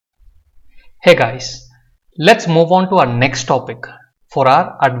Hey guys, let's move on to our next topic for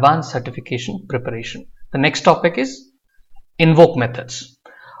our advanced certification preparation. The next topic is Invoke Methods.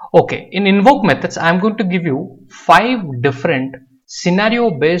 Okay, in Invoke Methods, I'm going to give you 5 different scenario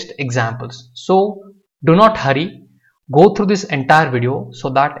based examples. So do not hurry, go through this entire video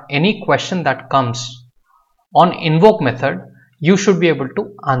so that any question that comes on Invoke method, you should be able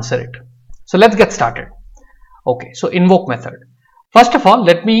to answer it. So let's get started. Okay, so Invoke method. First of all,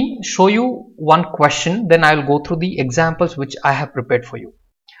 let me show you one question, then I will go through the examples which I have prepared for you.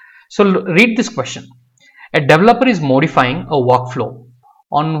 So read this question. A developer is modifying a workflow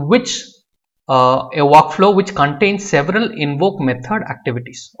which contains several invoke method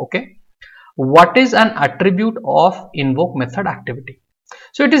activities. Okay, what is an attribute of invoke method activity?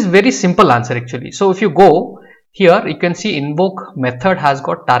 So it is very simple answer actually. So if you go here, you can see invoke method has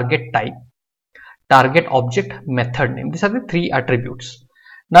got target type, target object, method name. These are the 3 attributes.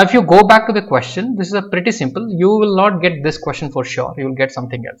 Now if you go back to the question, this is a pretty simple. You will not get this question for sure. You will get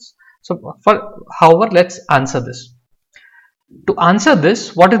something else. So however, let's answer this. To answer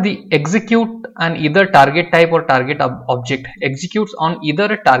this, what is the execute and either target type or target object? Executes on either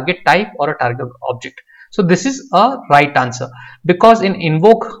a target type or a target object. So this is a right answer, because in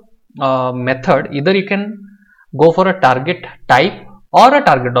invoke method, either you can go for a target type or a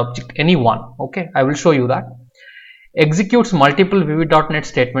target object, any one. Okay, I will show you that. Executes multiple VB.NET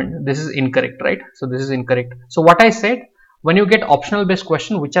statement. This is incorrect, right? So this is incorrect. So what I said, when you get optional based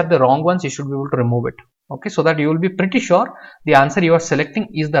question, which are the wrong ones, you should be able to remove it. Okay, so that you will be pretty sure the answer you are selecting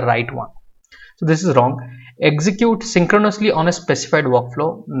is the right one. So this is wrong. Execute synchronously on a specified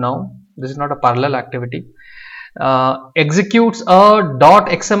workflow. No, this is not a parallel activity. Executes a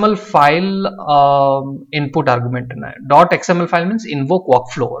 .xml file input argument. .xml file means invoke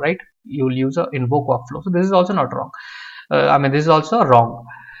workflow, right? You will use a invoke workflow. So this is also not wrong. This is also wrong.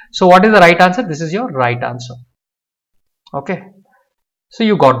 So what is the right answer? This is your right answer. Okay. So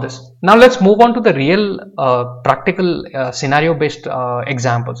you got this. Now let's move on to the real practical scenario based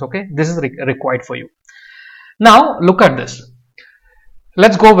examples. Okay. This is required for you. Now look at this.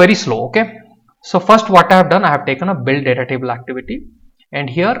 Let's go very slow. Okay. So first what I have done, I have taken a build data table activity, and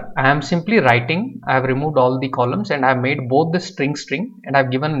here I am simply writing. I have removed all the columns and I have made both the string and I have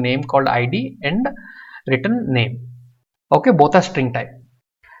given a name called ID and written name. Okay, both are string type.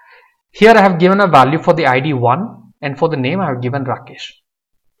 Here I have given a value for the ID 1 and for the name I have given Rakesh.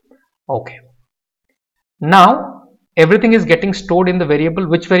 Okay. Now everything is getting stored in the variable.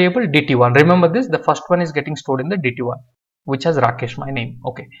 Which variable? DT1. Remember this, the first one is getting stored in the DT1, which has Rakesh, my name.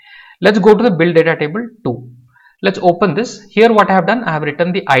 Okay. Let's go to the build data table 2. Let's open this. Here what I have done, I have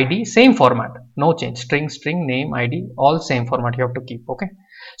written the ID, same format, no change. String, name, ID, all same format you have to keep. Okay.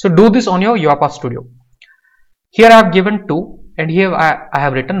 So do this on your UiPath Studio. Here I have given 2 and here I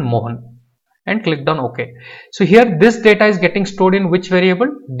have written Mohan and clicked on OK. So here this data is getting stored in which variable?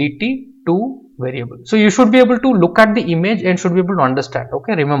 DT2 variable. So you should be able to look at the image and should be able to understand.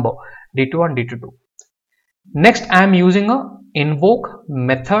 Okay. Remember DT1, DT2. Next I am using a invoke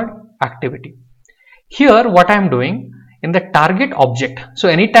method activity. Here what I am doing in the target object. So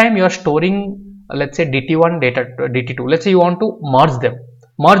anytime you are storing, let's say DT1 data, DT2, let's say you want to merge them.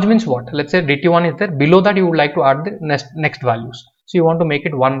 Merge means what? Let's say DT1 is there, below that you would like to add the next values. So you want to make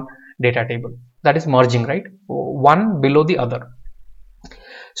it one data table. That is merging, right? One below the other.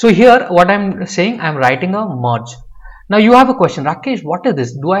 So here what I am saying, I am writing a merge. Now you have a question, Rakesh, what is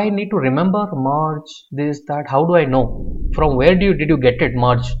this? Do I need to remember merge, this, that? How do I know? From where did you get it,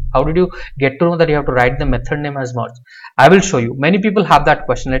 merge? How did you get to know that you have to write the method name as merge? I will show you. Many people have that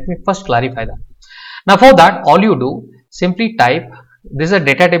question. Let me first clarify that. Now for that, all you do, simply type, this is a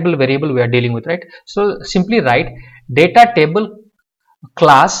data table variable we are dealing with, right? So simply write data table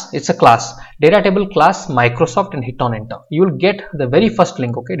class, it's a class, data table class Microsoft, and hit on enter. You will get the very first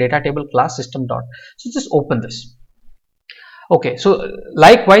link. Okay, data table class system dot. So just open this. Okay, so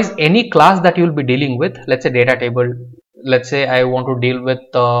likewise any class that you will be dealing with, let's say data table, let's say I want to deal with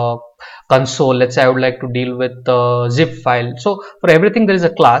console, let's say I would like to deal with zip file. So for everything there is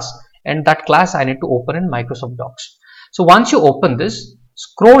a class, and that class I need to open in Microsoft Docs. So once you open this,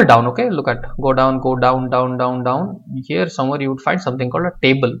 scroll down. Okay, look at, go down, down. Here somewhere you would find something called a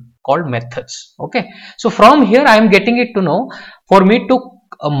table called methods. Okay, so from here I am getting it to know, for me to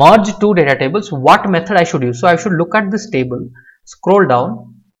merge 2 data tables, what method I should use. So I should look at this table, scroll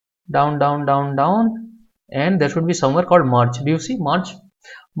down, and there should be somewhere called merge. Do you see merge?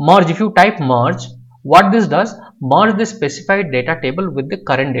 If you type merge, what this does, merge the specified data table with the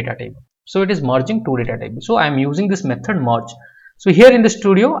current data table. So it is merging 2 data tables. So I am using this method merge. So here in the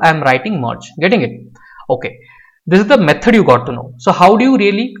studio I am writing merge, getting it? Okay. This is the method you got to know. So how do you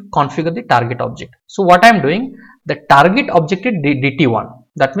really configure the target object? So what I am doing, the target object is dt1.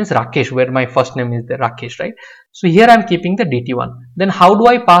 That means Rakesh, where my first name is the Rakesh, right? So here I am keeping the dt1. Then how do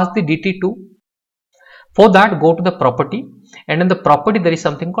I pass the dt2? For that, go to the property, and in the property there is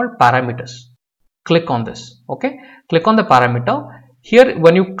something called parameters. Click on this. Okay, click on the parameter. Here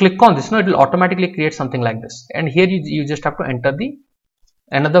when you click on this, it will automatically create something like this, and here you just have to enter the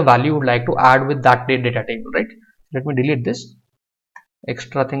another value you would like to add with that data table, right? Let me delete this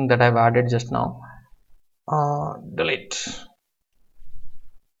extra thing that I've added just now. Delete.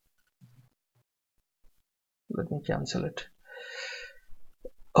 Let me cancel it.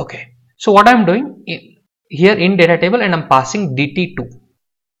 Okay, so what I'm doing here in data table, and I'm passing dt2.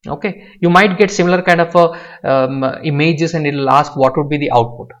 Okay, you might get similar kind of images, and it will ask what would be the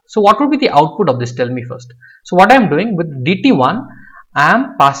output. So what would be the output of this? Tell me first. So what I'm doing with dt1, I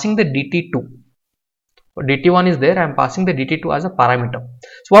am passing the dt2. dt1 is there, I am passing the dt2 as a parameter.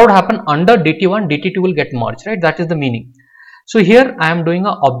 So what would happen under dt1, dt2 will get merged, right? That is the meaning. So here I am doing a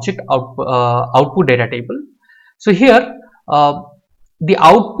object output data table. So here the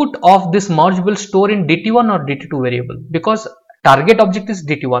output of this merge will store in dt1 or dt2 variable, because target object is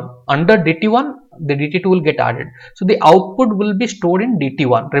dt1. Under dt1 the dt2 will get added, so the output will be stored in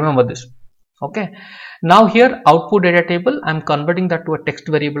dt1. Remember this. Okay, now here output data table, I am converting that to a text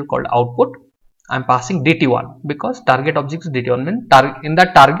variable called output. I am passing dt1 because target object is dt1. Mean in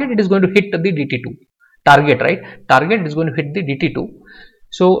that target it is going to hit the dt2 target, right? Target is going to hit the dt2.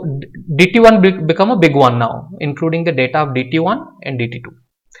 So dt1 become a big one now, including the data of dt1 and dt2.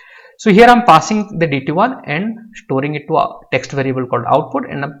 So here I'm passing the dt1 and storing it to a text variable called output,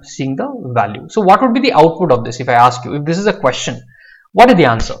 and I'm seeing the value. So what would be the output of this? If I ask you, if this is a question, what is the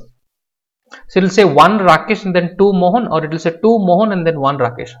answer? So it will say 1 Rakesh and then 2 Mohan, or it will say 2 Mohan and then 1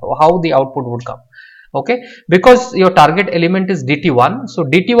 Rakesh. How the output would come? Okay, because your target element is dt1, so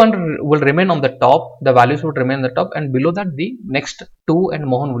dt1 will remain on the top, the values would remain on the top, and below that the next 2 and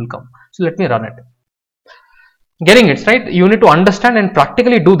Mohan will come. So let me run it. Getting it, right? You need to understand and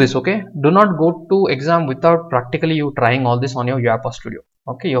practically do this. Okay, do not go to exam without practically you trying all this on your UiPath Studio.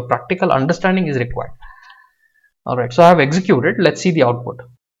 Okay, your practical understanding is required. All right, so I have executed. Let's see the output.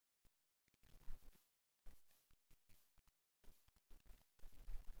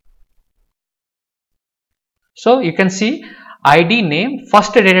 So you can see ID name,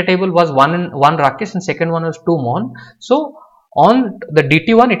 first data table was 1 Rakesh and second one was 2 Mohan. So on the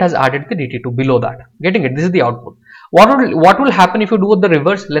dt1 it has added the dt2 below that. Getting it? This is the output. What will happen if you do the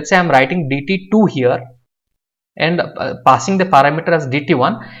reverse? Let's say I'm writing dt2 here and passing the parameter as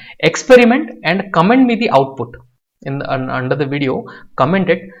dt1. Experiment and comment me the output under the video. Comment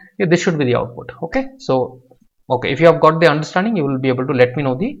it. Yeah, this should be the output. Okay. So okay, if you have got the understanding, you will be able to let me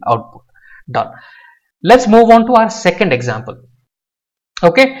know the output. Done. Let's move on to our second example.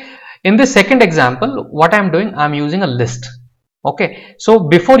 Okay, in this second example, what I am doing, I am using a list. Okay, so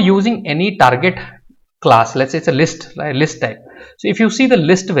before using any target class, let's say it's a list, right, list type. So if you see the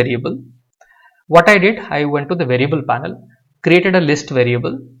list variable, what I did, I went to the variable panel, created a list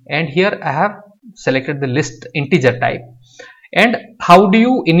variable, and here I have selected the list integer type. And how do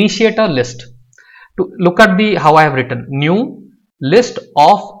you initiate a list? To look at the how I have written new list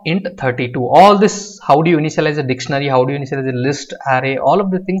of int 32. All this, how do you initialize a dictionary, how do you initialize a list array, all of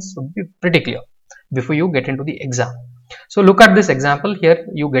the things would be pretty clear before you get into the exam. So look at this example here,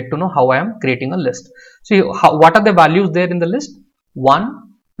 you get to know how I am creating a list. So what are the values there in the list? 1,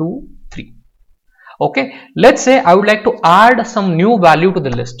 2, 3. Okay, let's say I would like to add some new value to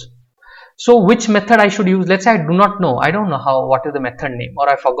the list. So which method I should use? Let's say I do not know, I don't know what is the method name, or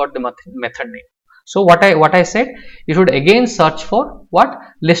I forgot the method name. So what I said, you should again search for what?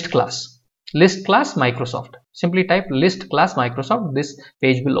 List class Microsoft. Simply type list class Microsoft. This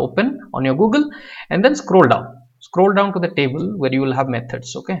page will open on your Google, and then scroll down to the table where you will have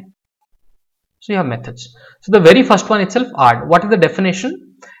methods. Okay, so you have methods. So the very first one itself, add. What is the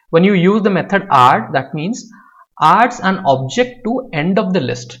definition? When you use the method add, that means adds an object to end of the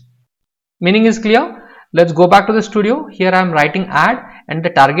list. Meaning is clear. Let's go back to the studio. Here I am writing add, and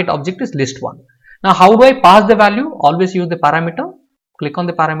the target object is list1. Now how do I pass the value? Always use the parameter. Click on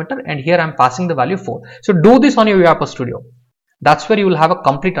the parameter, and here I am passing the value 4. So do this on your UiPath Studio. That's where you will have a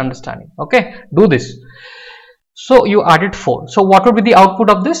complete understanding. Okay, do this. So you added 4. So what would be the output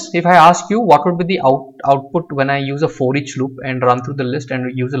of this? If I ask you what would be the output when I use a for each loop and run through the list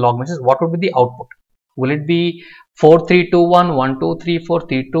and use a log message, what would be the output? Will it be 4 3 2 1 1 2 3 4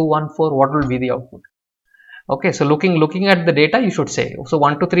 3 2 1 4? What will be the output? Okay, so looking at the data, you should say, so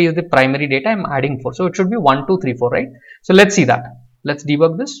 1 2 3 is the primary data, I'm adding 4, so it should be 1 2 3 4, right? So let's see that. Let's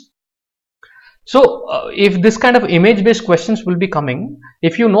debug this. So if this kind of image based questions will be coming,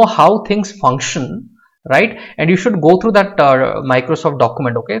 if you know how things function, right, and you should go through that Microsoft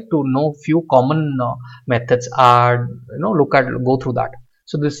document, okay, to know few common methods, are, go through that.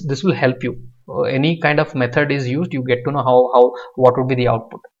 So this will help you. Any kind of method is used, you get to know how what would be the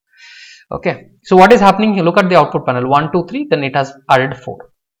output. Okay, so what is happening here? Look at the output panel, 1 2 3, then it has added 4,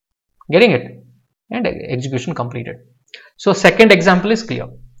 getting it, and execution completed. So second example is clear.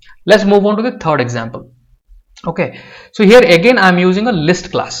 Let's move on to the third example. Okay, so here again I'm using a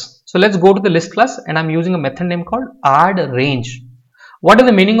list class. So let's go to the list class, and I'm using a method name called add range. What is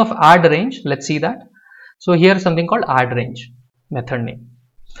the meaning of add range? Let's see that. So here is something called add range method name.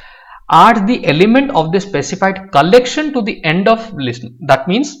 Add the element of the specified collection to the end of list. That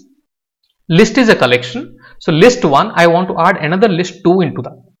means list is a collection. So list 1, I want to add another list 2 into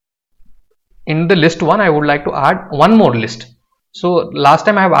that. In the list 1, I would like to add one more list. So last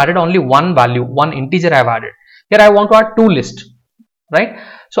time I have added only one value, one integer I have added. Here I want to add 2 lists, right?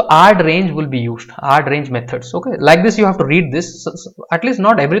 So add range will be used, add range methods. Okay, like this you have to read this. So at least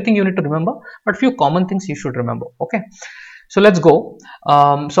not everything you need to remember, but few common things you should remember. Okay, so let's go.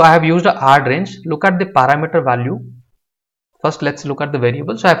 So I have used a add range. Look at the parameter value. First let's look at the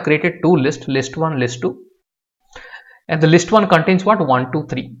variable. So I have created 2 lists, list 1, list 2, and the list 1 contains what? 1 2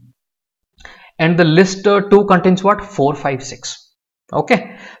 3, and the list 2 contains what? 4 5 6.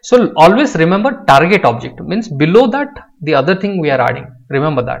 Okay, so always remember target object means below that the other thing we are adding,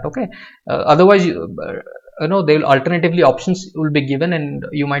 remember that. Okay, otherwise they will alternatively options will be given and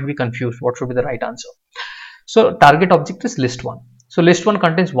you might be confused what should be the right answer. So target object is list 1. So list 1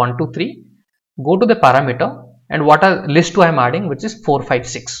 contains 1 2 3. Go to the parameter, and what are list 2 I am adding, which is 4 5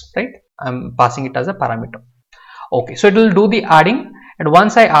 6, right? I am passing it as a parameter. Okay, so it will do the adding, and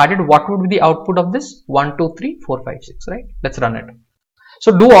once I added, what would be the output of this? 1 2 3 4 5 6, right? Let's run it.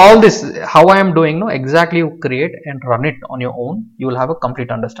 So do all this how I am doing, no, exactly you create and run it on your own. You will have a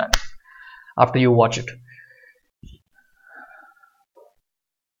complete understanding after you watch it.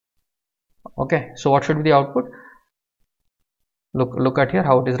 Okay, so what should be the output? Look at here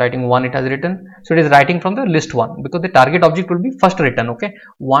how it is writing 1, it has written. So it is writing from the list 1 because the target object will be first written. Okay,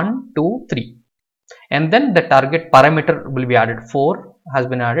 1 2 3, and then the target parameter will be added. 4 has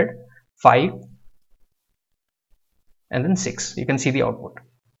been added, 5, and then 6. You can see the output.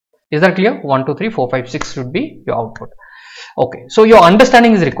 Is that clear? 1 2 3 4 5 6 should be your output. Okay, so your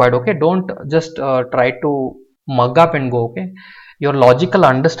understanding is required. Okay, don't just try to mug up and go. Okay, your logical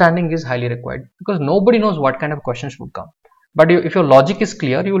understanding is highly required because nobody knows what kind of questions would come. But if your logic is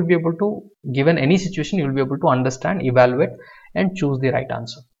clear, you will be able to, given any situation, you will be able to understand, evaluate, and choose the right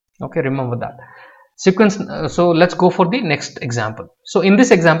answer. Okay, remember that sequence. So let's go for the next example. So in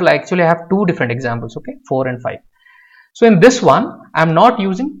this example, I actually have 2 different examples. Okay, 4 and 5. So in this one, I am not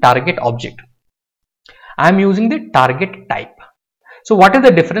using target object. I am using the target type. So what is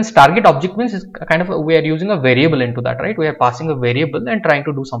the difference? Target object means is kind of we are using a variable into that, right? We are passing a variable and trying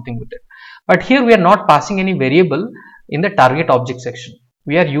to do something with it. But here we are not passing any variable in the target object section.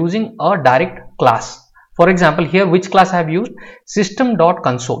 We are using a direct class. For example, here which class I have used?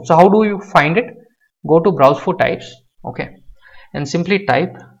 System.console. So how do you find it? Go to browse for types. Okay, and simply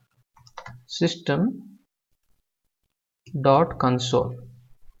type system.console.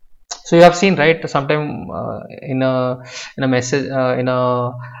 So you have seen, right, sometime in a message in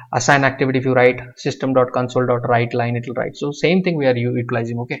a assign activity, if you write system.console.write line, it will write. So same thing we are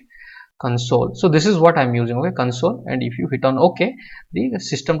utilizing. Okay, console. So this is what I'm using. Okay, console, and if you hit on OK, the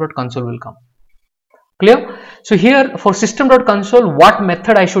system.console will come. Clear? So here for system.console, what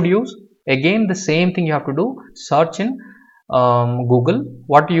method I should use? Again the same thing you have to do. Search in Google.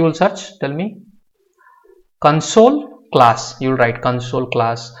 What you will search? Tell me. Console class. You will write console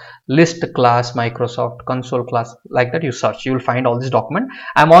class, list class, Microsoft console class, like that you search. You will find all this document.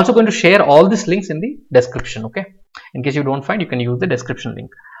 I'm also going to share all these links in the description. Okay, in case you don't find, you can use the description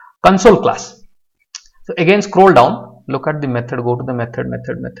link. Console class. So again scroll down, look at the method, go to the method.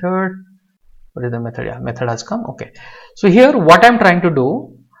 What is the method? Yeah, method has come. Okay, so here what I'm trying to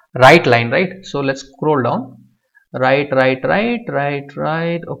do, write line, right? So let's scroll down. Right.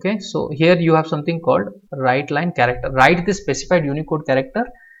 Okay, so here you have something called write line character. Write the specified Unicode character.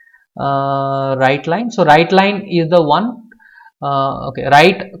 Write line. So write line is the one. Okay,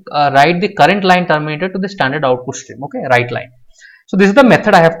 write the current line terminator to the standard output stream. Okay, write line. So this is the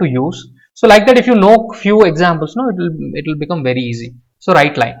method I have to use. So like that, if you know few examples, no, it will become very easy. So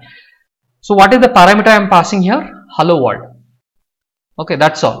write line. So what is the parameter I am passing here? Hello world. Okay,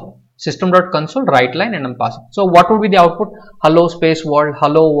 that's all. System.console write line, and I'm passing. So what would be the output? Hello space world,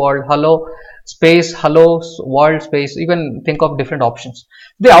 hello world, hello space hello world space, you can think of different options.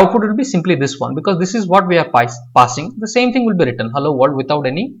 The output will be simply this one, because this is what we are passing. The same thing will be written, hello world, without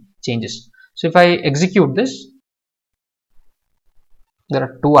any changes. So if I execute this, there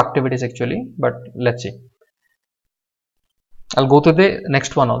are two activities actually, but let's see. I'll go to the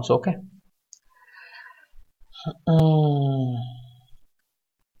next one also. Okay.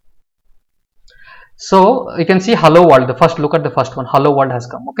 So you can see hello world. The first, look at the first one, hello world has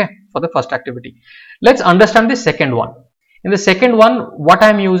come. Okay, for the first activity. Let's understand the second one. In the second one, what I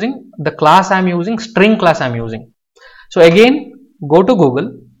am using, the class I am using, string class I am using. So again, go to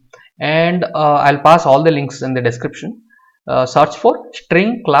Google, and I'll pass all the links in the description. Search for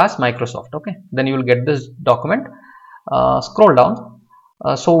string class Microsoft. Okay, then you will get this document. Scroll down.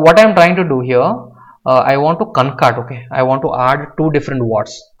 So what I am trying to do here, I want to concat. Okay, I want to add two different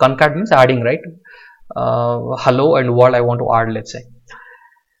words. Concat means adding, right? Hello and world I want to add, let's say.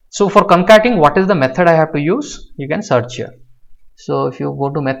 So for concating, what is the method I have to use? You can search here. So if you go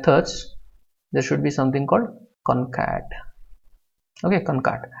to methods, there should be something called concat. Okay,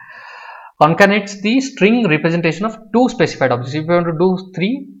 concat. Concatenates the string representation of two specified objects. If you want to do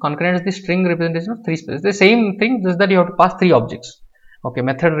three, concatenates the string representation of three spaces. The same thing, just that you have to pass three objects. Okay,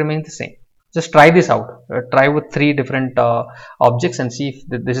 method remains the same. Just try this out. Try with three different objects and see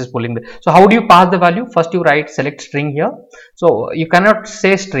if this is pulling the. So how do you pass the value? First you write select string here. So you cannot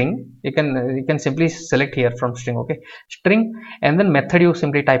say string. You can simply select here from string. Okay, string, and then method you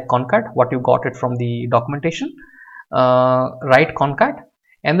simply type concat. What you got it from the documentation. Write concat,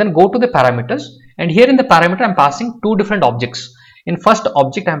 and then go to the parameters. And here in the parameter I'm passing two different objects. In first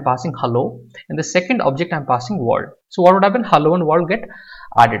object I'm passing hello, and the second object I'm passing world. So what would happen? Hello and world get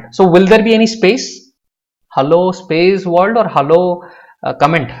added. So will there be any space? Hello space world, or hello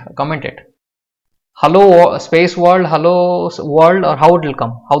comment it. Hello space world, hello world, or how it will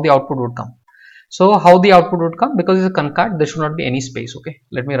come? How the output would come? So how the output would come? Because it's a concat, there should not be any space. Okay,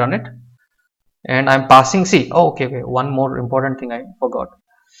 let me run it, and I'm passing. See, oh, okay, one more important thing I forgot.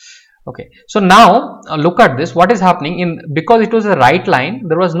 Okay, so now look at this. What is happening in, because it was a right line,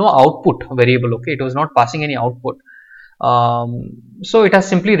 there was no output variable. Okay, it was not passing any output. So it has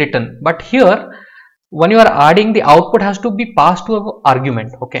simply written. But here, when you are adding, the output has to be passed to an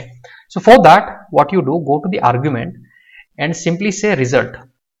argument. Okay, so for that, what you do, go to the argument and simply say result.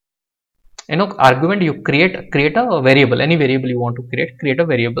 Argument, you create a variable, any variable you want to create a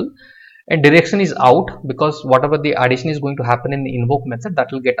variable, and direction is out, because whatever the addition is going to happen in the invoke method,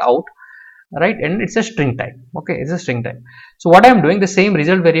 that will get out, right? And it's a string type. Okay, it's a string type. So what I am doing, the same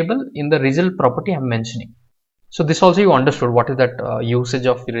result variable in the result property I'm mentioning. So this also you understood what is that usage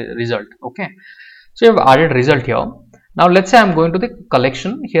of result. Okay, so you have added result here. Now let's say I'm going to the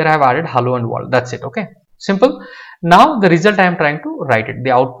collection. Here I have added hello and world. That's it. Okay, simple. Now the result I am trying to write it.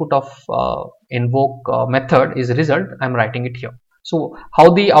 The output of invoke method is result. I'm writing it here. So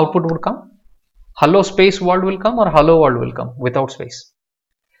how the output would come? Hello space world will come, or hello world will come without space.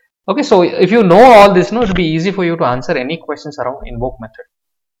 Okay, so if you know all this, it will be easy for you to answer any questions around invoke method.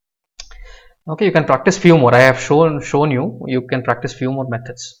 Okay, you can practice few more. I have shown you. You can practice few more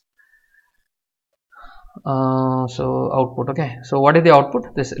methods. So output. Okay, so what is the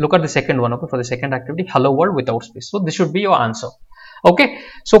output? This, look at the second one. Okay, for the second activity, hello world without space. So this should be your answer. Okay,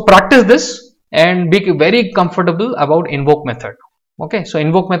 so practice this and be very comfortable about invoke method. Okay, so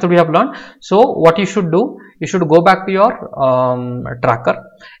invoke method we have learned. So what you should do, you should go back to your tracker,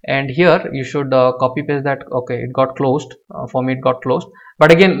 and here you should copy paste that. Okay, it got closed. For me it got closed,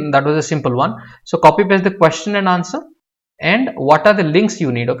 but again that was a simple one. So copy paste the question and answer, and what are the links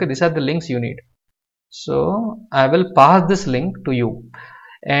you need. Okay, these are the links you need. So I will pass this link to you,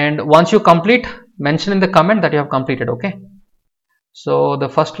 and once you complete, mention in the comment that you have completed. Okay, so the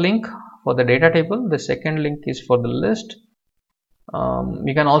first link for the data table, the second link is for the list.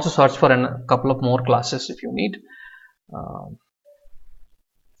 You can also search for a couple of more classes if you need.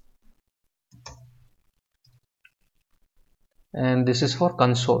 And this is for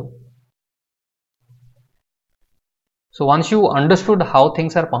console. So once you understood how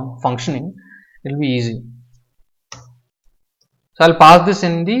things are functioning, it will be easy. So I'll pass this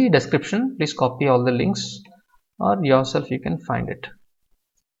in the description. Please copy all the links, or yourself you can find it.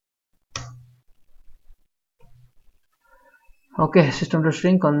 Okay, system to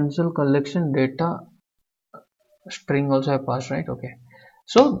string, console collection, data string also I passed, right? Okay,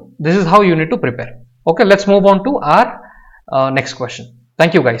 so this is how you need to prepare. Okay, let's move on to our next question.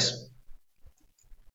 Thank you guys.